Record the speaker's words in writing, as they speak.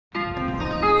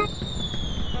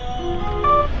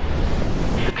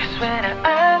when our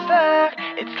eyes lock,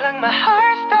 it's like my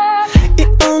heart stops. It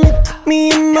only took me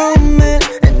a moment,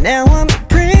 and now I'm a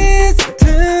prison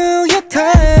to your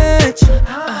touch.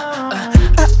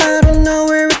 I don't know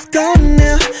where it's going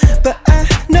now, but I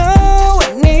know I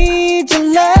need your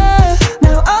love.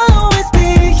 Now I'll always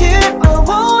be here, I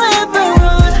won't ever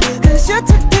run, 'cause you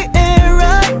took the air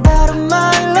right out of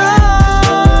my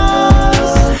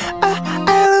lungs.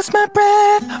 I lose my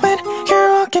breath when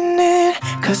you're walking in,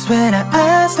 'cause when our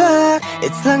eyes lock,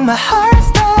 it's like my heart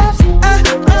stops. I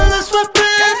lose my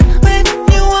breath when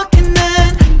you're walking in.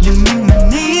 You make my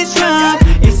knees drop,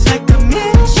 it's like I'm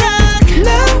in shock.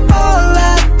 Now all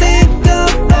I think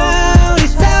about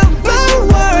is how my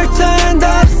world turned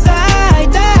upside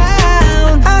down.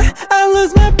 I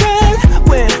lose my breath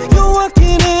when you're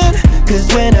walking in, 'cause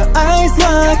when our eyes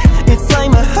lock, it's like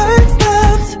my heart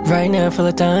stops. Right now I feel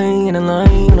like dying in a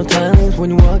line, no times when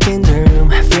you walk in the room.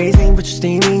 Freezing but you're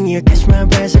steaming, you catch my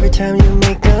breath every time you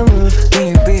make a move. Can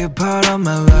you be a part of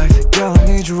my life? Girl, I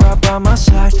need you right by my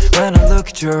side. When I look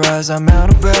at your eyes, I'm out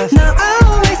of breath. Now I'll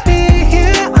always be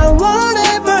here, I won't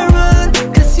ever run,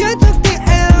 'cause you took the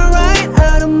air right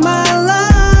out of my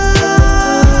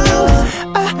lungs.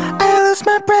 I lose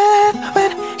my breath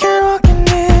when you're walking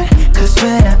in, 'cause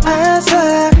when our eyes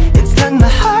lock, it's like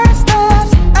my heart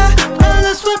stops. I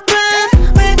lose my breath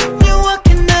when you're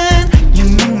walking in. You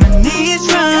make my knees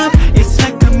drop, it's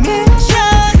like I'm in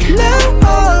shock. Now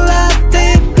all I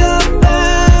think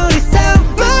about is how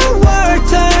my world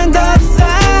turned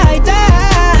upside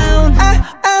down.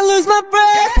 I lose my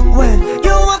breath when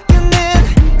you're walking in,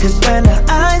 'cause when our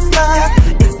eyes lock,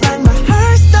 it's like my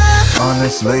heart stops.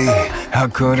 Honestly, how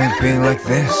could it be like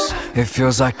this? It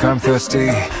feels like I'm thirsty,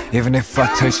 even if I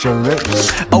taste your lips.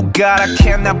 Oh God, I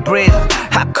cannot breathe.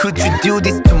 How could you do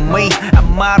this to me?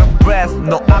 I'm out of breath,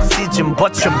 no oxygen,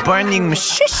 but you're burning me.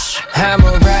 Shish. I'm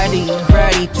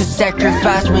ready to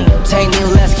sacrifice me. Take me,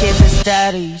 let's keep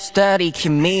it steady,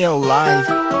 keep me alive.